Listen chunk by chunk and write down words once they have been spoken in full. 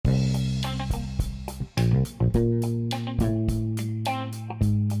Hey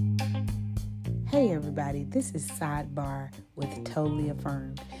everybody, this is Sidebar with Totally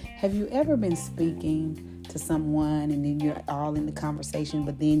Affirmed. Have you ever been speaking to someone and then you're all in the conversation,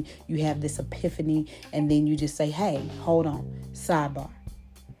 but then you have this epiphany and then you just say, hey, hold on, sidebar.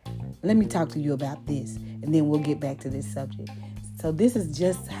 Let me talk to you about this and then we'll get back to this subject. So this is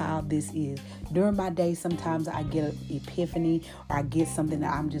just how this is. During my day, sometimes I get an epiphany or I get something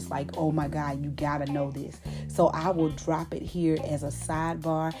that I'm just like, oh my God, you gotta know this. So I will drop it here as a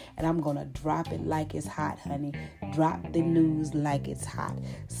sidebar and I'm gonna drop it like it's hot, honey. Drop the news like it's hot.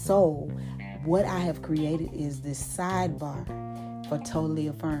 So what I have created is this sidebar for Totally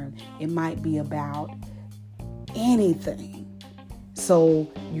Affirmed. It might be about anything. So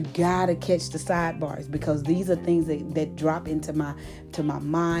you gotta catch the sidebars because these are things that drop into my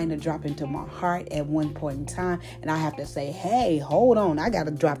mind or drop into my heart at one point in time. And I have to say, hey, hold on, I gotta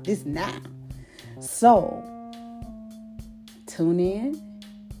drop this now. So tune in.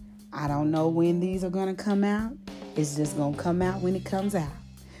 I don't know when these are gonna come out. It's just gonna come out when it comes out.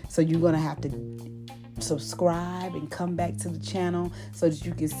 So you're gonna have to subscribe and come back to the channel so that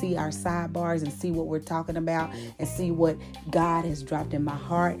you can see our sidebars and see what we're talking about and see what God has dropped in my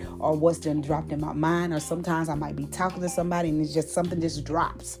heart or what's been dropped in my mind. Or sometimes I might be talking to somebody and it's just something just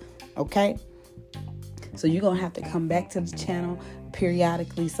drops. Okay? So you're going to have to come back to the channel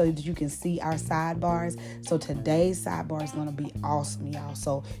periodically so that you can see our sidebars. So today's sidebar is going to be awesome, y'all.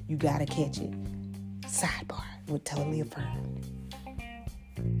 So you got to catch it. Sidebar with Totally Affirmed.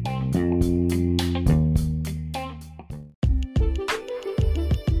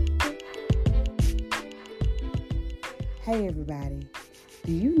 Hey everybody,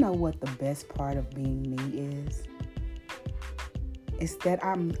 do you know what the best part of being me is? It's that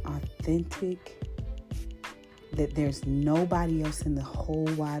I'm authentic, that there's nobody else in the whole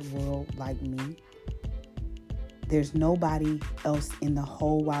wide world like me. There's nobody else in the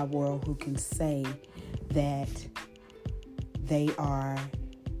whole wide world who can say that they are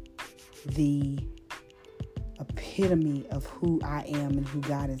the epitome of who I am and who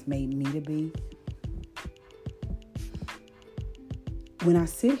God has made me to be. When I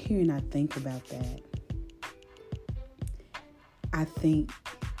sit here and I think about that, I think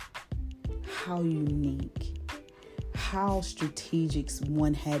how unique, how strategic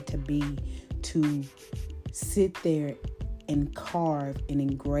one had to be to sit there and carve and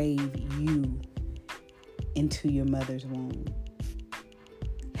engrave you into your mother's womb.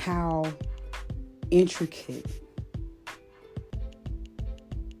 How intricate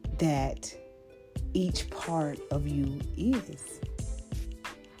that each part of you is.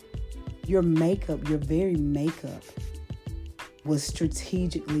 Your makeup, your very makeup was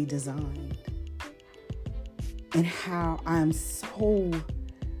strategically designed. And how I'm so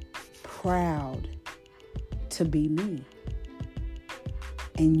proud to be me.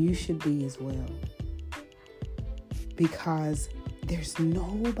 And you should be as well. Because there's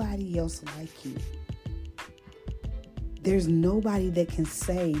nobody else like you. There's nobody that can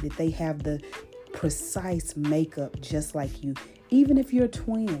say that they have the precise makeup just like you. Even if you're a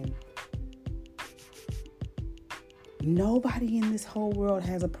twin. Nobody in this whole world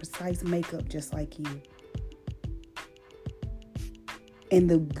has a precise makeup just like you. And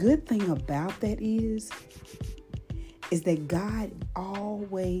the good thing about that is that God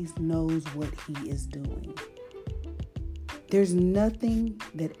always knows what He is doing. There's nothing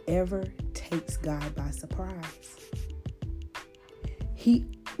that ever takes God by surprise. He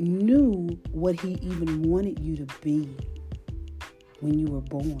knew what He even wanted you to be when you were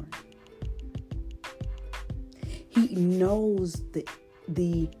born. He knows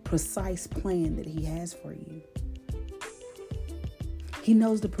the precise plan that He has for you. He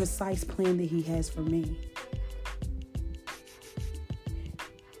knows the precise plan that He has for me.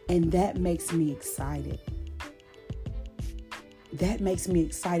 And that makes me excited. That makes me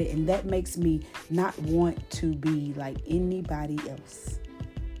excited, and that makes me not want to be like anybody else.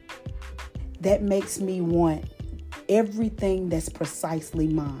 That makes me want everything that's precisely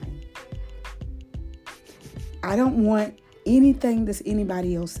mine. I don't want anything that's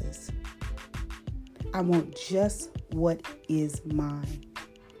anybody else's. I want just what is mine.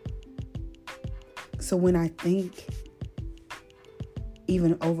 So when I think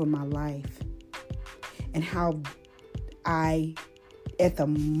even over my life and how at the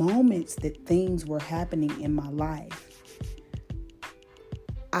moments that things were happening in my life,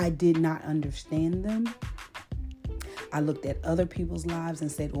 I did not understand them. I looked at other people's lives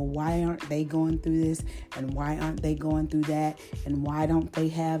and said, well, why aren't they going through this? And why aren't they going through that? And why don't they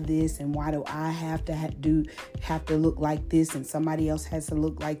have this? And why do I have to look like this and somebody else has to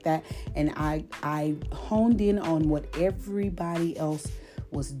look like that? And I honed in on what everybody else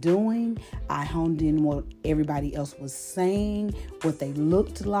was doing. I honed in what everybody else was saying, what they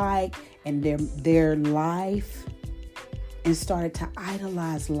looked like, and their life, and started to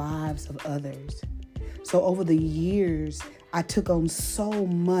idolize lives of others. So over the years, I took on so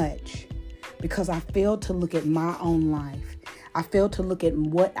much because I failed to look at my own life. I failed to look at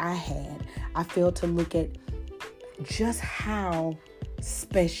what I had. I failed to look at just how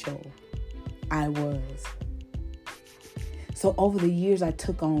special I was. So over the years, I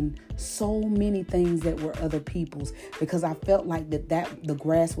took on so many things that were other people's because I felt like that the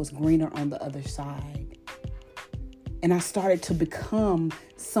grass was greener on the other side. And I started to become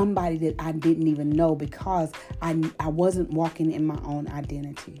somebody that I didn't even know because I wasn't walking in my own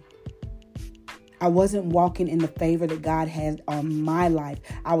identity. I wasn't walking in the favor that God had on my life.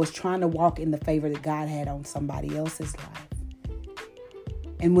 I was trying to walk in the favor that God had on somebody else's life.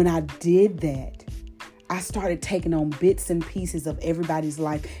 And when I did that, I started taking on bits and pieces of everybody's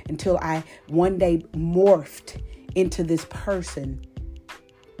life until I one day morphed into this person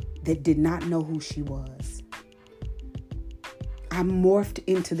that did not know who she was. I morphed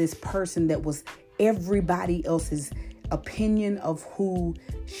into this person that was everybody else's opinion of who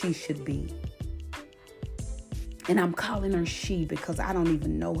she should be. And I'm calling her she because I don't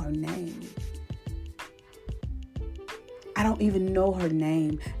even know her name. I don't even know her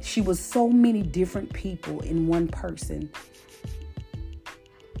name. She was so many different people in one person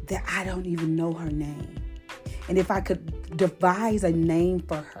that I don't even know her name. And if I could devise a name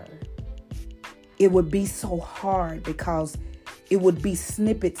for her, it would be so hard because it would be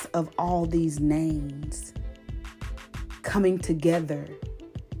snippets of all these names coming together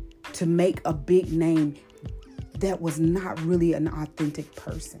to make a big name that was not really an authentic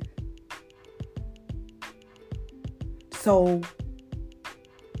person. So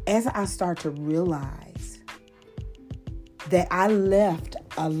as I start to realize that I left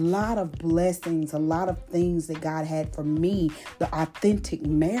a lot of blessings, a lot of things that God had for me, the authentic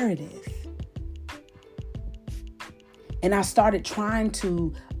Meredith, and I started trying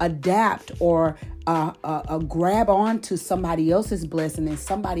to adapt or grab onto somebody else's blessing and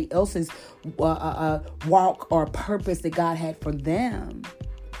somebody else's walk or purpose that God had for them,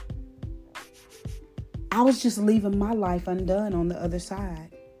 I was just leaving my life undone on the other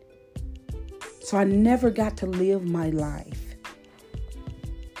side. So I never got to live my life.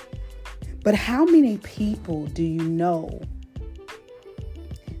 But how many people do you know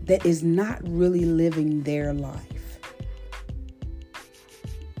that is not really living their life?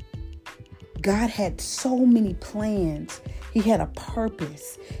 God had so many plans. He had a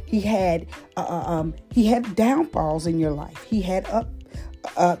purpose. He had downfalls in your life. He had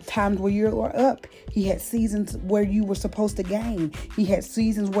times where you were up. He had seasons where you were supposed to gain. He had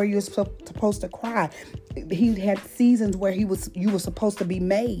seasons where you were supposed to cry. He had seasons where you were supposed to be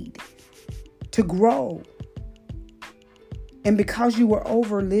made to grow. And because you were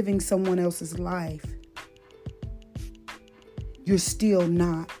over living someone else's life, you're still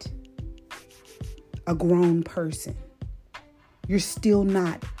not a grown person. You're still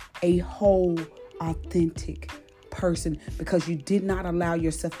not a whole, authentic person because you did not allow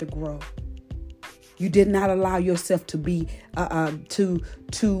yourself to grow. You did not allow yourself to be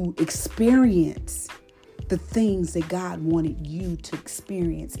to experience the things that God wanted you to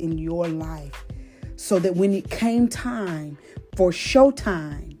experience in your life, so that when it came time for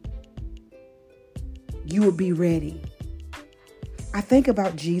showtime, you would be ready. I think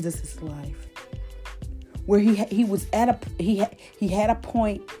about Jesus' life, where he had a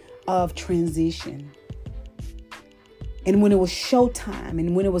point of transition. And when it was showtime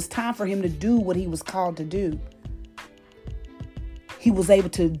and when it was time for him to do what he was called to do, he was able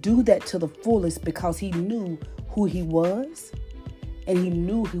to do that to the fullest because he knew who he was and he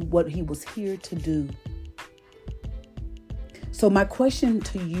knew what he was here to do. So my question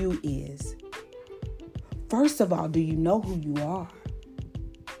to you is, first of all, do you know who you are?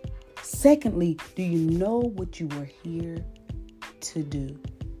 Secondly, do you know what you were here to do?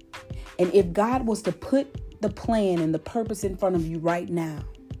 And if God was to put the plan and the purpose in front of you right now,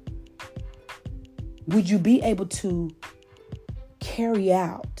 would you be able to carry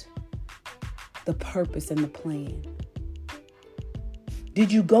out the purpose and the plan?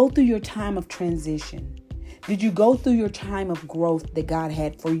 Did you go through your time of transition? Did you go through your time of growth that God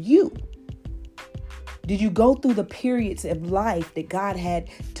had for you? Did you go through the periods of life that God had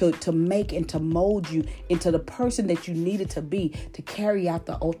to make and to mold you into the person that you needed to be to carry out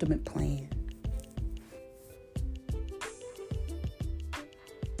the ultimate plan?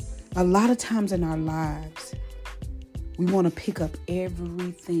 A lot of times in our lives, we want to pick up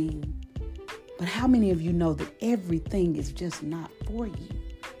everything. But how many of you know that everything is just not for you?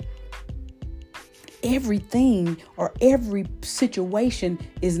 Everything or every situation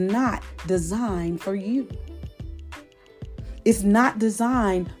is not designed for you. It's not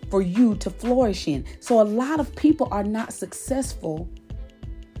designed for you to flourish in. So a lot of people are not successful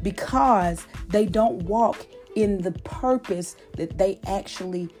because they don't walk in the purpose that they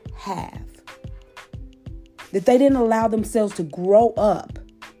actually have. That they didn't allow themselves to grow up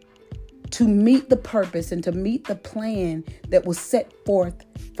to meet the purpose and to meet the plan that was set forth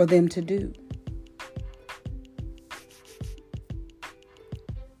for them to do.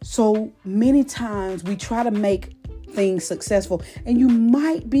 So many times we try to make things successful, and you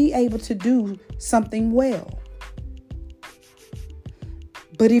might be able to do something well.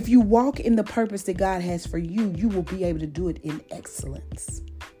 But if you walk in the purpose that God has for you, you will be able to do it in excellence.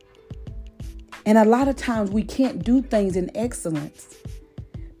 And a lot of times we can't do things in excellence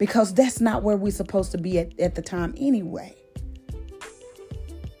because that's not where we're supposed to be at the time anyway.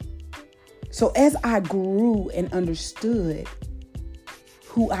 So as I grew and understood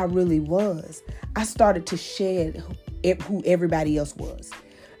who I really was, I started to shed who everybody else was.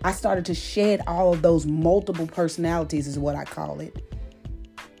 I started to shed all of those multiple personalities, is what I call it.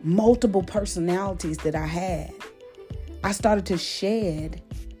 Multiple personalities that I had. I started to shed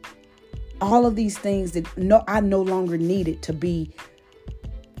all of these things that I no longer needed to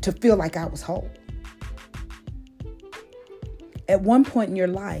feel like I was whole. At one point in your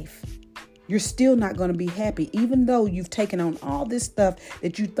life, you're still not going to be happy, even though you've taken on all this stuff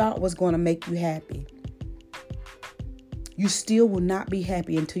that you thought was going to make you happy. You still will not be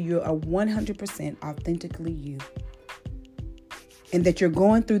happy until you're a 100% authentically you. And that you're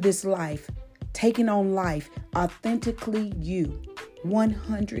going through this life, taking on life authentically you,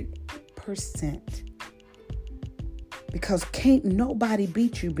 100%. Because can't nobody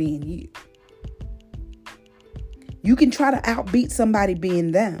beat you being you. You can try to outbeat somebody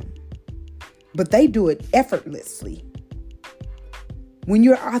being them, but they do it effortlessly. When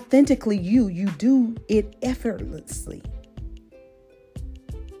you're authentically you, you do it effortlessly.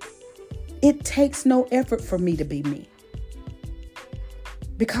 It takes no effort for me to be me.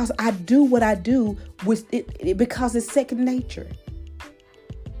 Because I do what I do with it because it's second nature.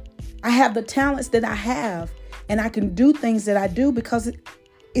 I have the talents that I have, and I can do things that I do because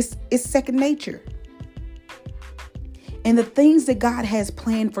it's second nature. And the things that God has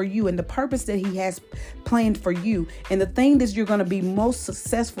planned for you and the purpose that He has planned for you and the thing that you're going to be most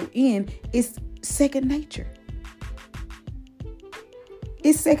successful in is second nature.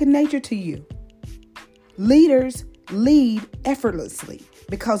 It's second nature to you. Leaders lead effortlessly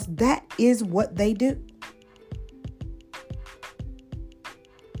because that is what they do.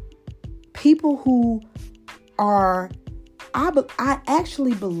 People who are, I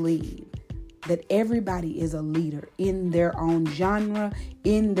actually believe that everybody is a leader in their own genre,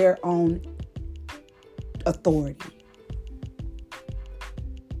 in their own authority.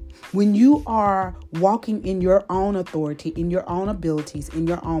 When you are walking in your own authority, in your own abilities, in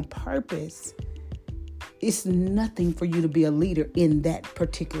your own purpose, it's nothing for you to be a leader in that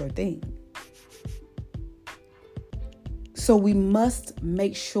particular thing. So we must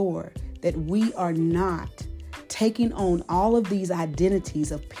make sure that we are not taking on all of these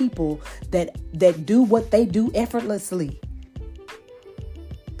identities of people that do what they do effortlessly.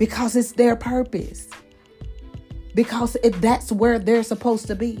 Because it's their purpose. Because that's where they're supposed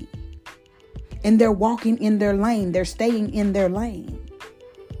to be. And they're walking in their lane. They're staying in their lane.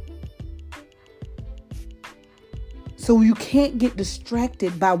 So you can't get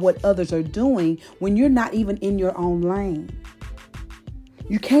distracted by what others are doing when you're not even in your own lane.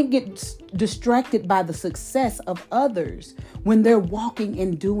 You can't get distracted by the success of others when they're walking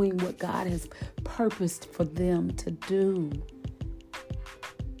and doing what God has purposed for them to do.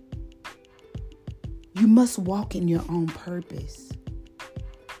 You must walk in your own purpose.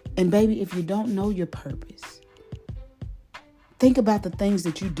 And baby, if you don't know your purpose, think about the things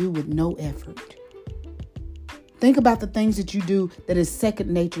that you do with no effort. Think about the things that you do that is second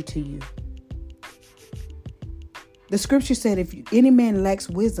nature to you. The scripture said, if any man lacks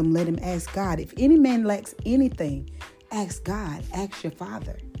wisdom, let him ask God. If any man lacks anything, ask God, ask your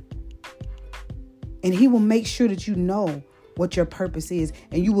Father. And He will make sure that you know what your purpose is.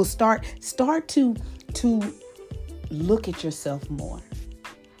 And you will start to look at yourself more.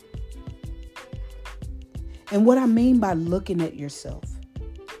 And what I mean by looking at yourself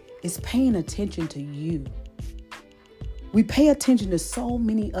is paying attention to you. We pay attention to so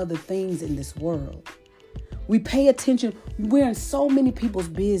many other things in this world. We pay attention. We're in so many people's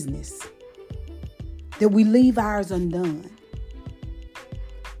business that we leave ours undone.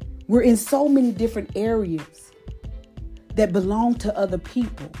 We're in so many different areas that belong to other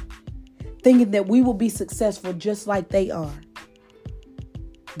people, thinking that we will be successful just like they are.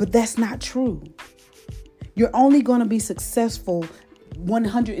 But that's not true. You're only going to be successful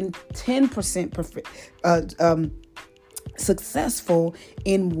 110% successful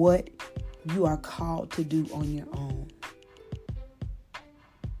in what you are called to do on your own.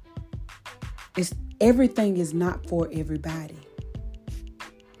 Everything is not for everybody.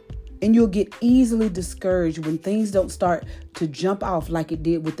 And you'll get easily discouraged when things don't start to jump off like it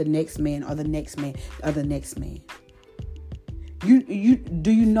did with the next man or the next man or the next man. Do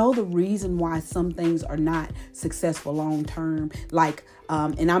you know the reason why some things are not successful long term? Like,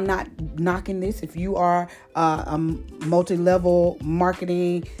 and I'm not knocking this. If you are a multi-level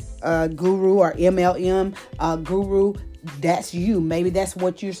marketing guru or MLM guru, that's you. Maybe that's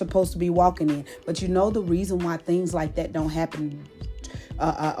what you're supposed to be walking in. But you know the reason why things like that don't happen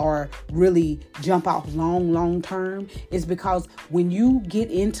or really jump off long term is because when you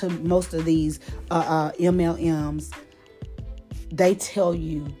get into most of these MLMs, they tell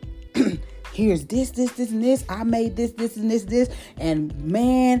you, here's this, and this. I made this, and this. And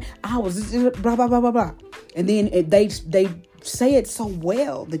man, I was blah, blah, blah, blah, blah. And then they say it so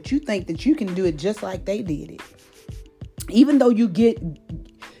well that you think that you can do it just like they did it. Even though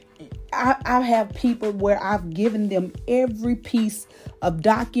I have people where I've given them every piece of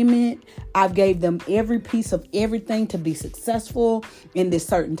document. I've gave them every piece of everything to be successful in this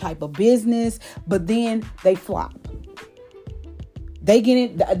certain type of business. But then they flop. They get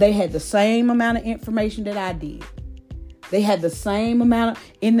it. They had the same amount of information that I did. They had the same amount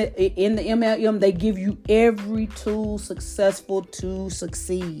in the MLM. They give you every tool successful to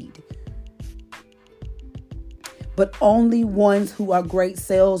succeed. But only ones who are great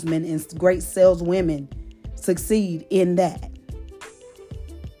salesmen and great saleswomen succeed in that.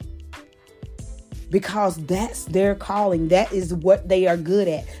 Because that's their calling. That is what they are good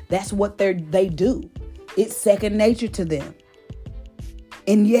at. That's what they do. It's second nature to them.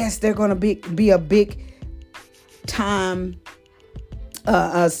 And yes, they're going to be a big time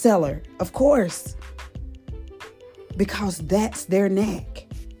seller, of course, because that's their knack.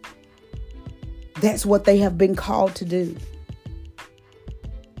 That's what they have been called to do.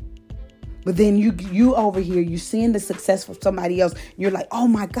 But then you over here, you seeing the success of somebody else. You're like, oh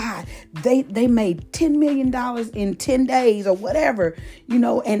my God, they made $10 million in 10 days or whatever,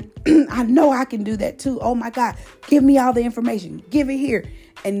 and I know I can do that too. Oh my God, give me all the information. Give it here.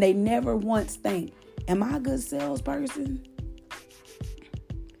 And they never once think, am I a good salesperson?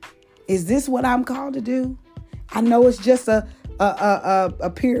 Is this what I'm called to do? I know it's just a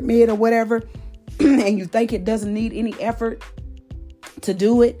pyramid or whatever, and you think it doesn't need any effort to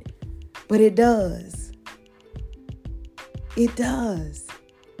do it. But it does. It does.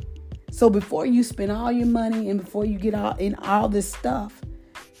 So before you spend all your money and before you get all this stuff,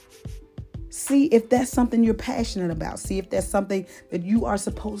 see if that's something you're passionate about. See if that's something that you are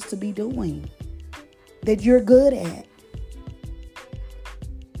supposed to be doing, that you're good at.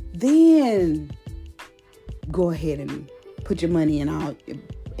 Then go ahead and put your money in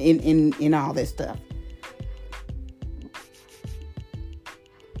all this stuff.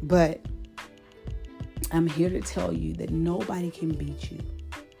 But I'm here to tell you that nobody can beat you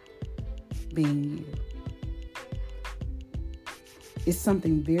being you. It's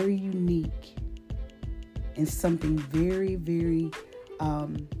something very unique and something very, very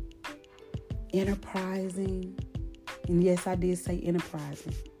enterprising. And yes, I did say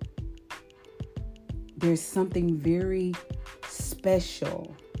enterprising. There's something very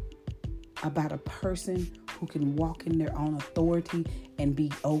special about a person who can walk in their own authority and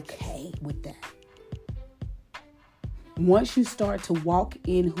be okay with that. Once you start to walk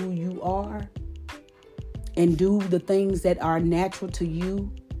in who you are and do the things that are natural to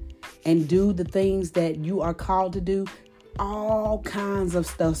you and do the things that you are called to do, all kinds of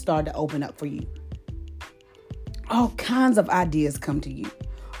stuff start to open up for you. All kinds of ideas come to you.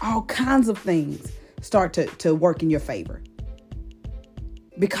 All kinds of things start to work in your favor.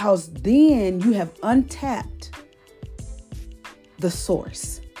 Because then you have untapped the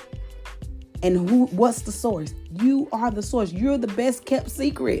source. And what's the source? You are the source. You're the best kept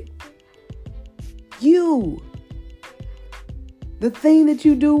secret. You. The thing that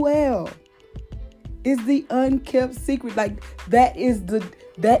you do well is the unkept secret. Like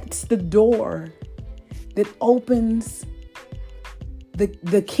that's the door that opens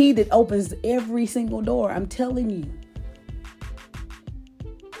the key that opens every single door. I'm telling you.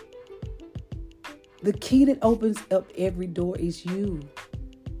 The key that opens up every door is you.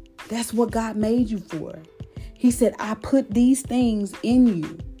 That's what God made you for. He said, I put these things in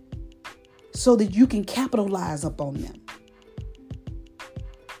you so that you can capitalize upon them.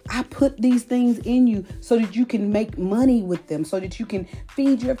 I put these things in you so that you can make money with them, so that you can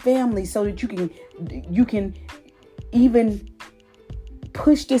feed your family, so that you can even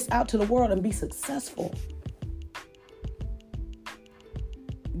push this out to the world and be successful.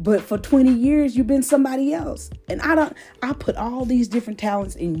 But for 20 years, you've been somebody else. And I put all these different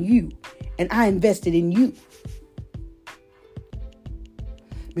talents in you, and I invested in you.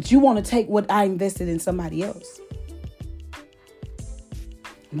 But you want to take what I invested in somebody else.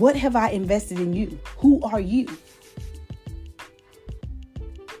 What have I invested in you? Who are you?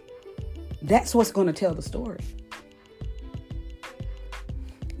 That's what's going to tell the story.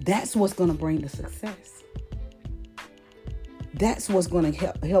 That's what's going to bring the success. That's what's going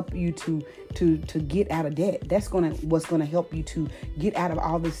to help you to get out of debt. That's what's going to help you to get out of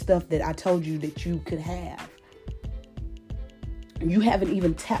all this stuff that I told you that you could have. You haven't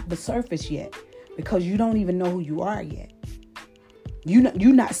even tapped the surface yet because you don't even know who you are yet.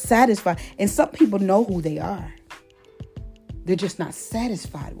 You're not satisfied. And some people know who they are. They're just not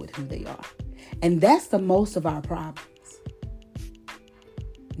satisfied with who they are. And that's the most of our problems.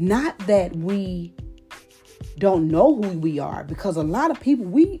 Not that we don't know who we are, because a lot of people,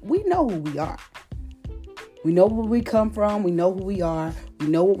 we know who we are. We know where we come from. We know who we are. We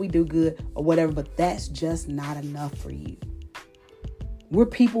know what we do good or whatever, but that's just not enough for you. We're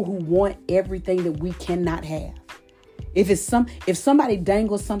people who want everything that we cannot have. If somebody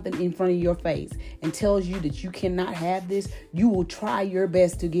dangles something in front of your face and tells you that you cannot have this, you will try your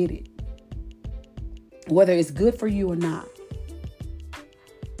best to get it, whether it's good for you or not.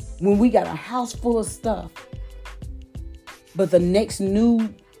 When we got a house full of stuff, but the next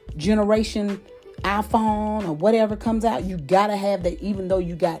new generation iPhone or whatever comes out, you gotta have that, even though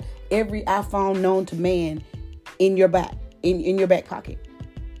you got every iPhone known to man in your back pocket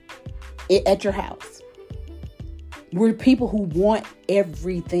at your house. We're people who want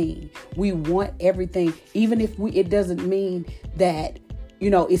everything. We want everything, even if it doesn't mean that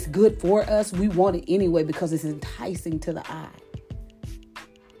it's good for us. We want it anyway because it's enticing to the eye.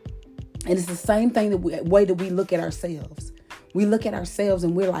 And it's the same thing, the way that we look at ourselves. We look at ourselves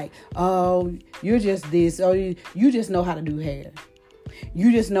and we're like, oh, you're just this. Oh, you just know how to do hair.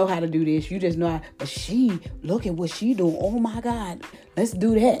 You just know how to do this. You just know how. But look at what she doing. Oh my God, let's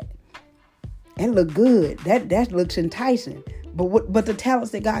do that. That look good. That looks enticing. But the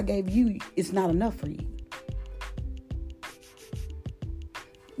talents that God gave you, it's not enough for you.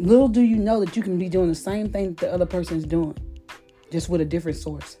 Little do you know that you can be doing the same thing that the other person is doing, just with a different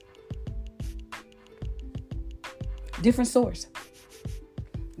source. Different source.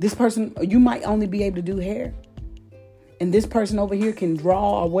 This person, you might only be able to do hair. And this person over here can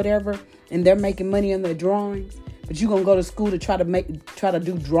draw or whatever. And they're making money on their drawings. But you're going to go to school to try to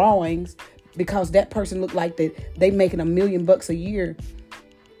do drawings because that person look like they making $1 million a year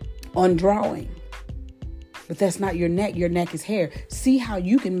on drawing. But that's not your neck. Your neck is hair. See how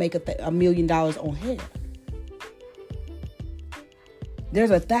you can make $1 million on hair.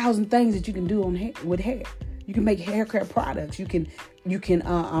 There's 1,000 things that you can do with hair. You can make hair care products. You can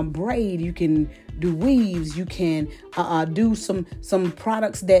braid. You can do weaves. You can do some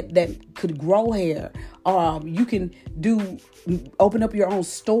products that could grow hair. You can open up your own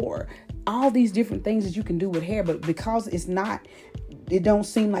store. All these different things that you can do with hair, but because it don't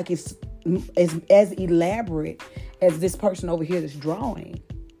seem like it's as elaborate as this person over here that's drawing.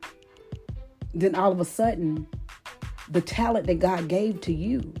 Then all of a sudden, the talent that God gave to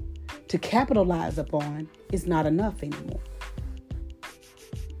you to capitalize upon is not enough anymore.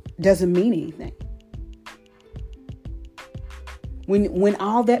 Doesn't mean anything. When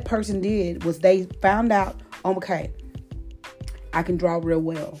all that person did was they found out, okay, I can draw real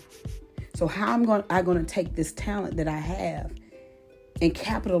well. So how I'm going to take this talent that I have and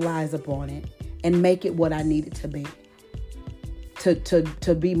capitalize upon it and make it what I need it to be.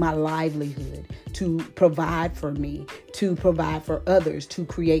 To be my livelihood, to provide for me, to provide for others, to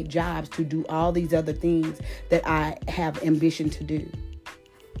create jobs, to do all these other things that I have ambition to do.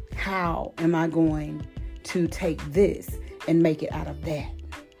 How am I going to take this and make it out of that?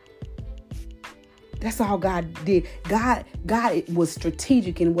 That's all God did. God was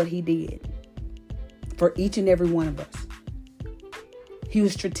strategic in what he did for each and every one of us. He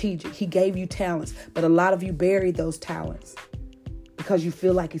was strategic. He gave you talents, but a lot of you buried those talents because you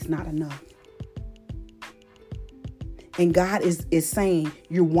feel like it's not enough. And God is saying,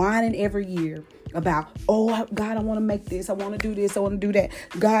 you're whining every year about, oh, God, I want to make this. I want to do this. I want to do that.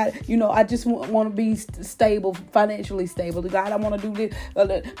 God, I just want to be stable, financially stable. God, I want to do this.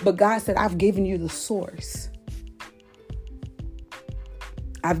 But God said, I've given you the source.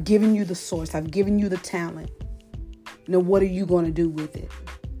 I've given you the source. I've given you the talent. Now, what are you going to do with it?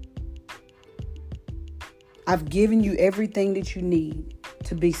 I've given you everything that you need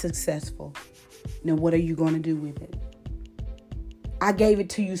to be successful. Now, what are you going to do with it? I gave it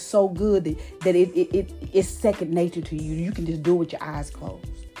to you so good that it's second nature to you. You can just do it with your eyes closed.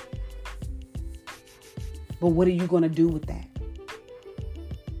 But what are you going to do with that?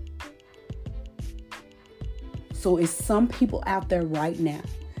 So it's some people out there right now,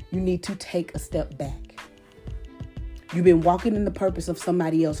 you need to take a step back. You've been walking in the purpose of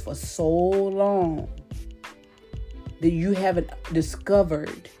somebody else for so long that you haven't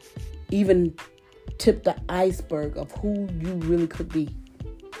discovered, even tip the iceberg of who you really could be.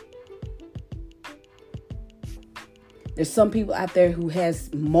 There's some people out there who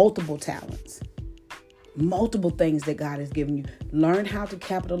has multiple talents, multiple things that God has given you. Learn how to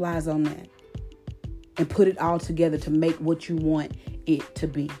capitalize on that and put it all together to make what you want it to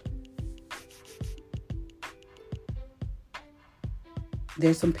be.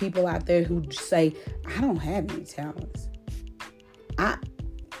 There's some people out there who say, I don't have any talents.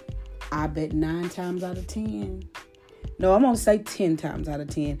 I bet 9 times out of 10. No, I'm going to say 10 times out of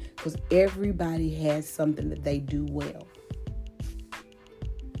 10 because everybody has something that they do well.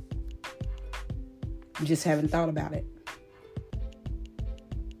 You just haven't thought about it.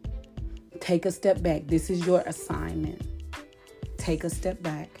 Take a step back. This is your assignment. Take a step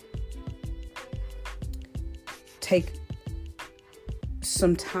back. Take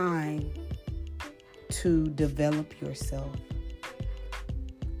some time to develop yourself.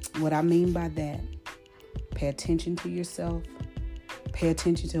 What I mean by that, pay attention to yourself. Pay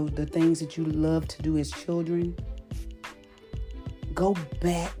attention to the things that you love to do as children. Go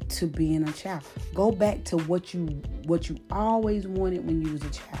back to being a child. Go back to what you always wanted when you was a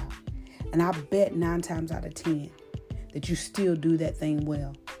child. And I bet 9 times out of 10 that you still do that thing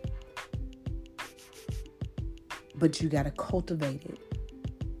well. But you got to cultivate it.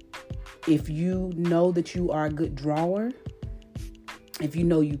 If you know that you are a good drawer, if you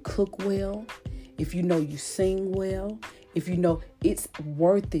know you cook well, if you know you sing well, if you know it's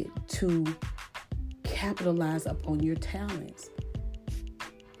worth it to capitalize upon your talents.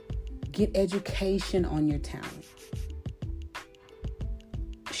 Get education on your talent.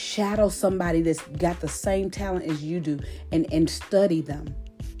 Shadow somebody that's got the same talent as you do and study them.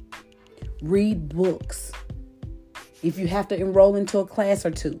 Read books. If you have to enroll into a class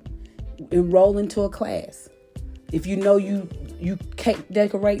or two, enroll into a class. If you know you can't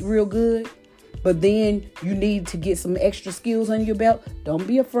decorate real good, but then you need to get some extra skills under your belt, don't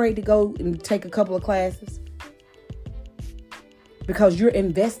be afraid to go and take a couple of classes. Because you're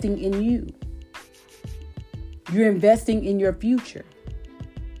investing in you. You're investing in your future.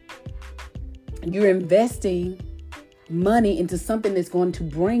 You're investing money into something that's going to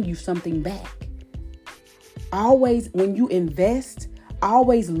bring you something back. Always, when you invest,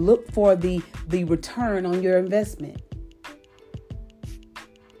 always look for the return on your investment.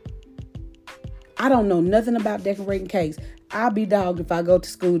 I don't know nothing about decorating cakes. I'll be dogged if I go to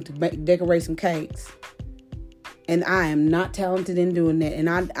school to decorate some cakes. And I am not talented in doing that. And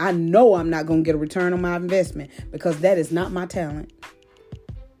I know I'm not going to get a return on my investment because that is not my talent.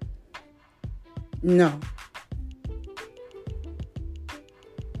 No.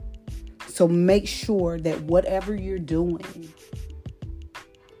 So make sure that whatever you're doing,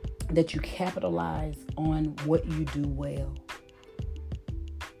 that you capitalize on what you do well.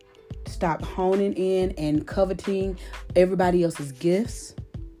 Stop honing in and coveting everybody else's gifts.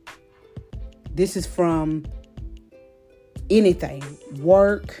 This is from anything,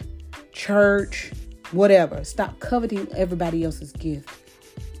 work, church, whatever. Stop coveting everybody else's gift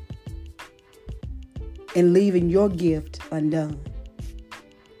and leaving your gift undone.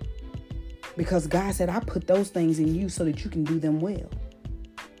 Because God said, I put those things in you so that you can do them well.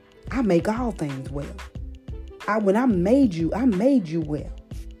 I make all things well. When I made you well.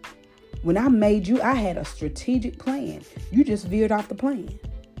 When I made you, I had a strategic plan. You just veered off the plan.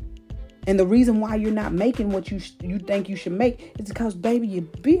 And the reason why you're not making what you think you should make is because, baby, you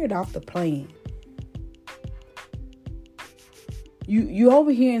veered off the plan. You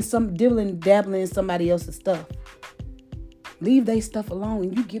over here in some dabbling in somebody else's stuff. Leave their stuff alone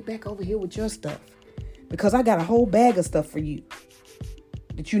and you get back over here with your stuff. Because I got a whole bag of stuff for you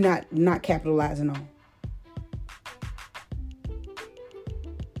that you're not capitalizing on.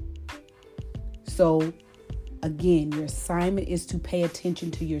 So Again, your assignment is to pay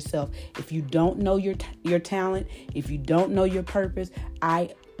attention to yourself. If you don't know your talent, if you don't know your purpose, I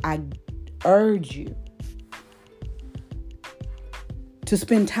urge you to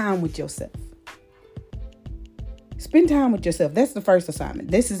spend time with yourself. Spend time with yourself. That's the first assignment.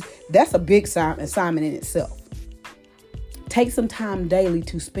 That's a big assignment in itself. Take some time daily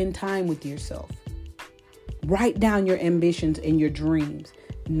to spend time with yourself. Write down your ambitions and your dreams.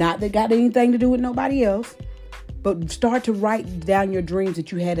 Not that got anything to do with nobody else, but start to write down your dreams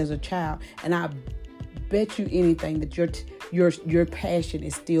that you had as a child. And I bet you anything that your passion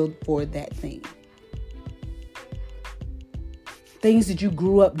is still for that thing. Things that you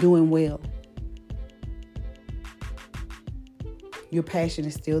grew up doing well. Your passion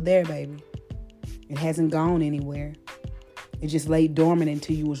is still there, baby. It hasn't gone anywhere. It just lay dormant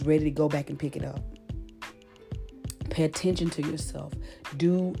until you was ready to go back and pick it up. Pay attention to yourself.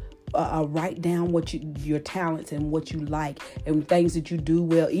 Write down your talents and what you like and things that you do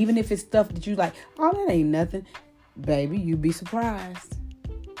well. Even if it's stuff that you like, oh, that ain't nothing. Baby, you'd be surprised.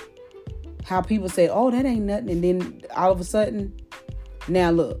 How people say, oh, that ain't nothing. And then all of a sudden,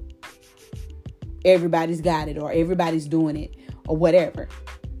 now look, everybody's got it or everybody's doing it or whatever.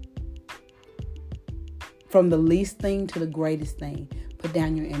 From the least thing to the greatest thing. Put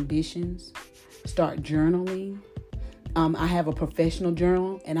down your ambitions. Start journaling. I have a professional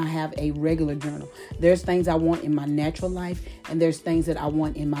journal and I have a regular journal. There's things I want in my natural life and there's things that I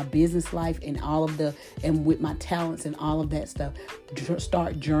want in my business life and with my talents and all of that stuff.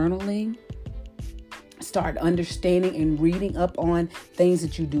 Start journaling. Start understanding and reading up on things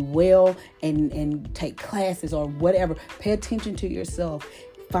that you do well and take classes or whatever. Pay attention to yourself.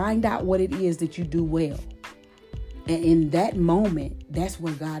 Find out what it is that you do well. And in that moment, that's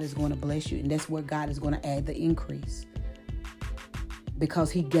where God is going to bless you. And that's where God is going to add the increase.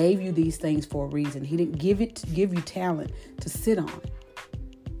 Because he gave you these things for a reason. He didn't give you talent to sit on.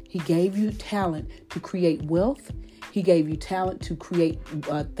 He gave you talent to create wealth. He gave you talent to create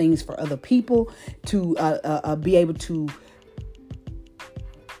things for other people, to be able to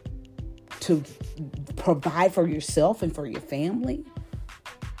provide for yourself and for your family.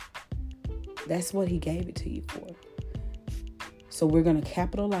 That's what he gave it to you for. So we're going to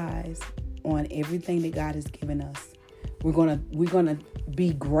capitalize on everything that God has given us. We're going to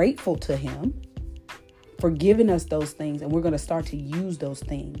be grateful to him for giving us those things. And we're going to start to use those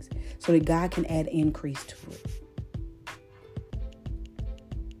things so that God can add increase to it.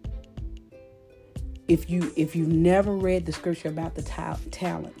 If you've never read the scripture about the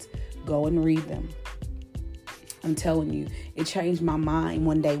talents, go and read them. I'm telling you, it changed my mind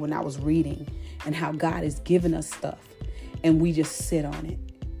one day when I was reading and how God has given us stuff and we just sit on it.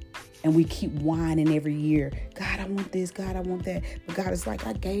 And we keep whining every year. God, I want this. God, I want that. But God is like,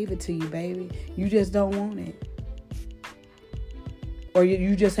 I gave it to you, baby. You just don't want it. Or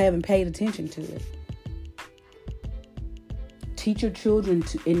you just haven't paid attention to it. Teach your children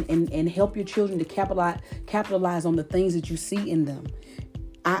and help your children to capitalize on the things that you see in them.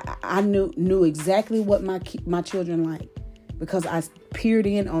 I knew exactly what my children like because I peered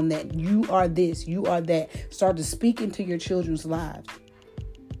in on that. You are this. You are that. Start to speak into your children's lives.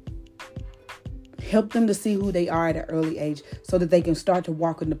 Help them to see who they are at an early age so that they can start to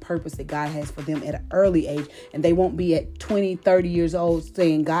walk in the purpose that God has for them at an early age. And they won't be at 20, 30 years old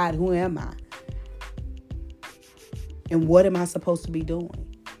saying, God, who am I? And what am I supposed to be doing?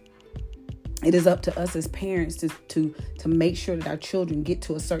 It is up to us as parents to make sure that our children get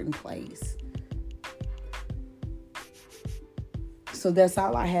to a certain place. So that's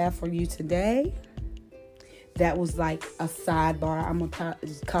all I have for you today. That was like a sidebar. I'm going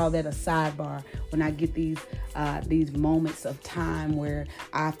to call that a sidebar when I get these moments of time where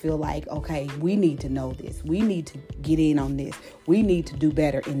I feel like, okay, we need to know this. We need to get in on this. We need to do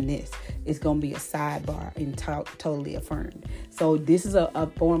better in this. It's going to be a sidebar and totally affirmed. So this is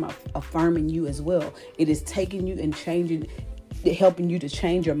a form of affirming you as well. It is taking you and helping you to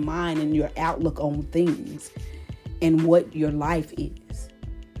change your mind and your outlook on things and what your life is.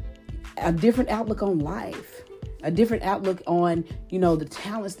 A different outlook on life. A different outlook on, the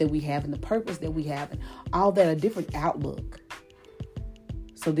talents that we have and the purpose that we have and all that, a different outlook.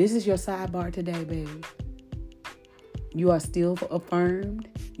 So this is your sidebar today, baby. You are still affirmed.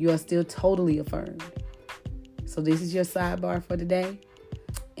 You are still totally affirmed. So this is your sidebar for today.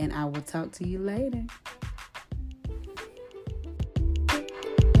 And I will talk to you later.